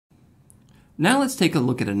Now let's take a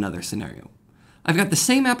look at another scenario. I've got the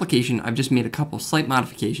same application, I've just made a couple slight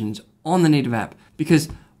modifications on the native app because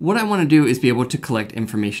what I want to do is be able to collect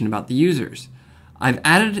information about the users. I've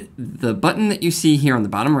added the button that you see here on the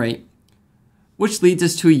bottom right, which leads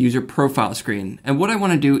us to a user profile screen. And what I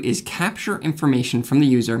want to do is capture information from the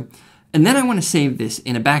user, and then I want to save this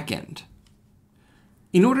in a backend.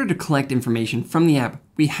 In order to collect information from the app,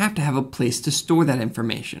 we have to have a place to store that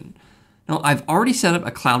information. Now, I've already set up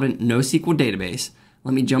a Cloudant NoSQL database.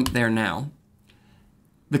 Let me jump there now.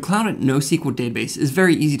 The Cloudant NoSQL database is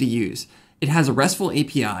very easy to use. It has a RESTful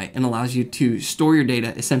API and allows you to store your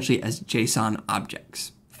data essentially as JSON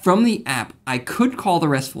objects. From the app, I could call the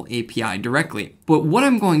RESTful API directly, but what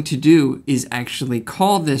I'm going to do is actually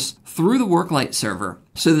call this through the Worklight server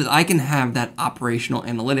so that I can have that operational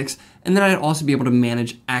analytics, and then I'd also be able to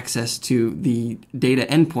manage access to the data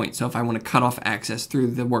endpoint. So if I want to cut off access through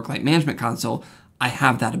the Worklight management console, I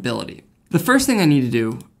have that ability. The first thing I need to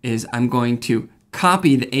do is I'm going to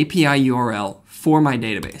copy the API URL for my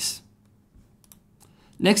database.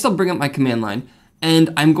 Next, I'll bring up my command line,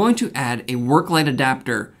 and I'm going to add a Worklight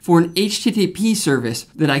adapter for an HTTP service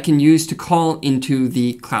that I can use to call into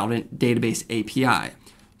the Cloudant database API.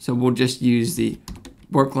 So we'll just use the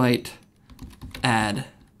Worklight add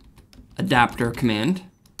adapter command,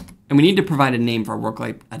 and we need to provide a name for our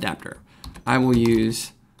Worklight adapter. I will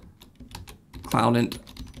use Cloudant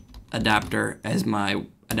adapter as my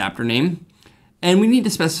adapter name, and we need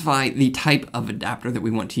to specify the type of adapter that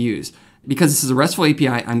we want to use. Because this is a RESTful API,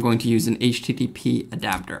 I'm going to use an HTTP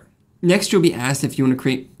adapter. Next, you'll be asked if you want to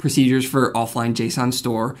create procedures for offline JSON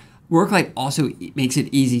store. Worklight also makes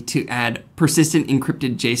it easy to add persistent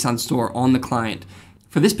encrypted JSON store on the client.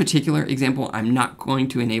 For this particular example, I'm not going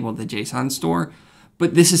to enable the JSON store,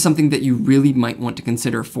 but this is something that you really might want to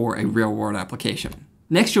consider for a real-world application.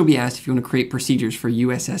 Next, you'll be asked if you want to create procedures for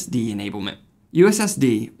Ussd enablement.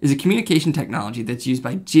 Ussd is a communication technology that's used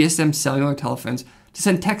by GSM cellular telephones to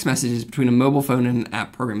send text messages between a mobile phone and an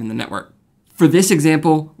app program in the network. For this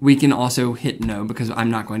example, we can also hit no because I'm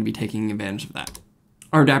not going to be taking advantage of that.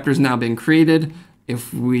 Our adapter has now been created.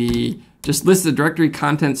 If we just list the directory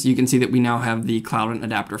contents, you can see that we now have the Cloudant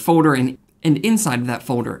adapter folder, and inside of that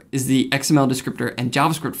folder is the XML descriptor and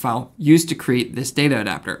JavaScript file used to create this data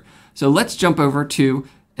adapter. So let's jump over to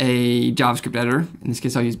a JavaScript editor. In this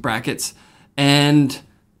case, I'll use brackets and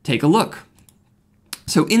take a look.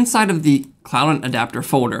 So inside of the Cloudant adapter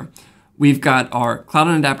folder, we've got our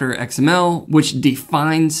Cloudant Adapter XML, which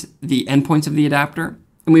defines the endpoints of the adapter.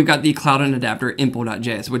 And we've got the Cloudant Adapter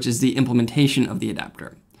info.js, which is the implementation of the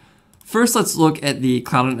adapter. First, let's look at the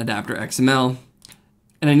Cloudant Adapter XML.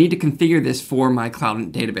 And I need to configure this for my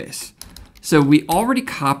Cloudant database. So we already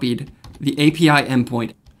copied the API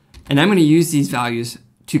endpoint, and I'm going to use these values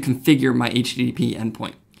to configure my HTTP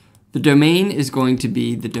endpoint. The domain is going to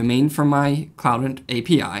be the domain for my Cloudant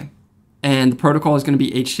API, and the protocol is going to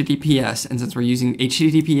be HTTPS, and since we're using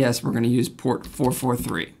HTTPS, we're going to use port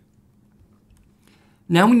 443.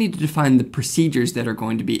 Now we need to define the procedures that are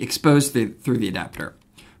going to be exposed through the adapter.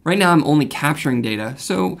 Right now I'm only capturing data,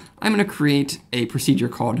 so I'm going to create a procedure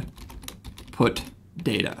called put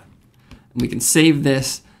data. And we can save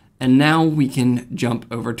this, and now we can jump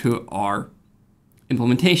over to our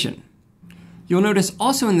implementation. You'll notice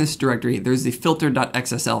also in this directory, there's the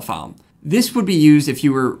filter.xsl file. This would be used if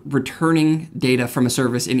you were returning data from a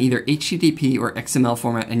service in either HTTP or XML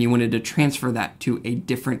format and you wanted to transfer that to a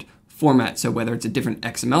different format. So whether it's a different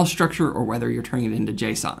XML structure or whether you're turning it into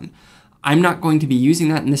JSON. I'm not going to be using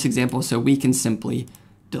that in this example, so we can simply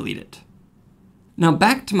delete it. Now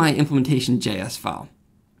back to my implementation.js file.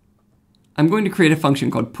 I'm going to create a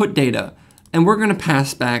function called putData, and we're going to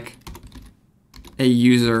pass back a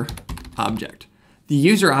user object. The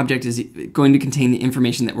user object is going to contain the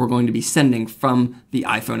information that we're going to be sending from the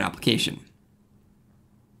iPhone application.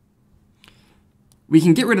 We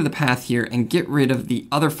can get rid of the path here and get rid of the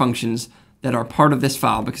other functions that are part of this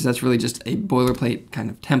file because that's really just a boilerplate kind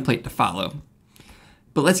of template to follow.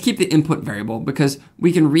 But let's keep the input variable because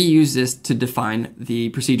we can reuse this to define the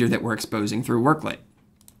procedure that we're exposing through Worklight.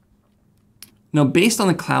 Now, based on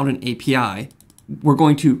the Cloudant API, we're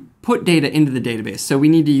going to put data into the database. So we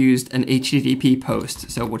need to use an HTTP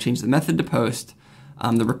post. So we'll change the method to post.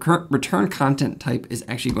 The return content type is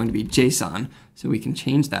actually going to be JSON, so we can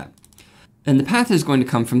change that. And the path is going to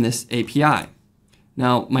come from this API.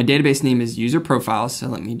 Now, my database name is user profiles, so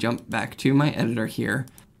let me jump back to my editor here.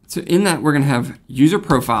 So in that, we're going to have user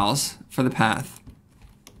profiles for the path.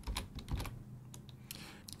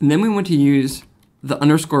 And then we want to use the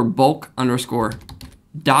 _bulk_docs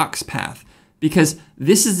path, because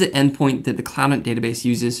this is the endpoint that the Cloudant database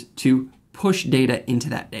uses to push data into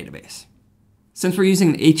that database. Since we're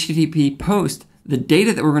using the HTTP post, the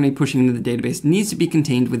data that we're going to be pushing into the database needs to be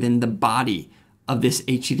contained within the body of this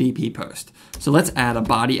HTTP post. So let's add a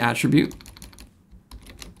body attribute.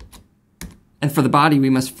 And for the body, we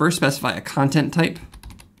must first specify a content type.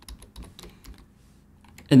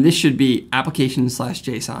 And this should be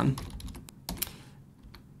application/JSON.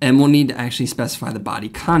 And we'll need to actually specify the body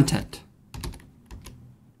content.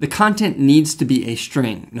 The content needs to be a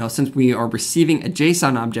string. Now, since we are receiving a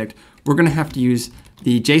JSON object, we're going to have to use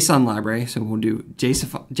the JSON library. So we'll do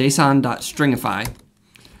json.stringify.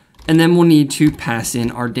 And then we'll need to pass in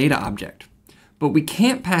our data object. But we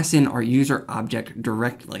can't pass in our user object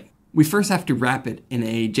directly. We first have to wrap it in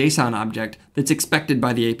a JSON object that's expected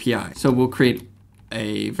by the API. So we'll create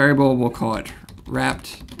a variable, we'll call it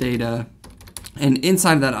wrapped data. And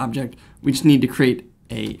inside of that object, we just need to create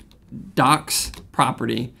a docs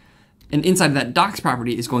property. And inside of that docs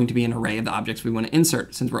property is going to be an array of the objects we want to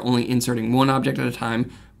insert. Since we're only inserting one object at a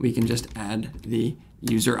time, we can just add the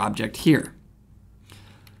user object here.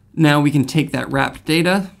 Now we can take that wrapped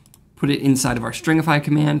data, put it inside of our stringify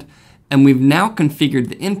command, and we've now configured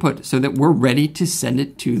the input so that we're ready to send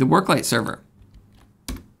it to the Worklight server.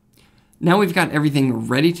 Now we've got everything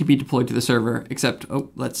ready to be deployed to the server, except,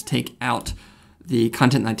 let's take out the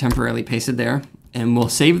content that I temporarily pasted there, and we'll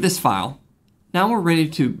save this file. Now we're ready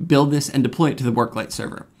to build this and deploy it to the Worklight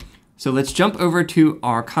server. So let's jump over to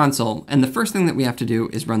our console, and the first thing that we have to do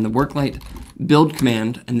is run the Worklight build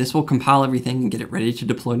command, and this will compile everything and get it ready to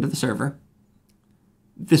deploy to the server.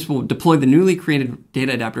 This will deploy the newly created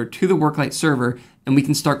data adapter to the Worklight server, and we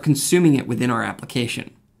can start consuming it within our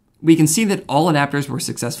application. We can see that all adapters were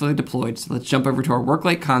successfully deployed, so let's jump over to our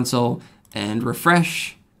Worklight console and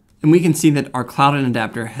refresh, and we can see that our Cloudant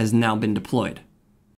adapter has now been deployed.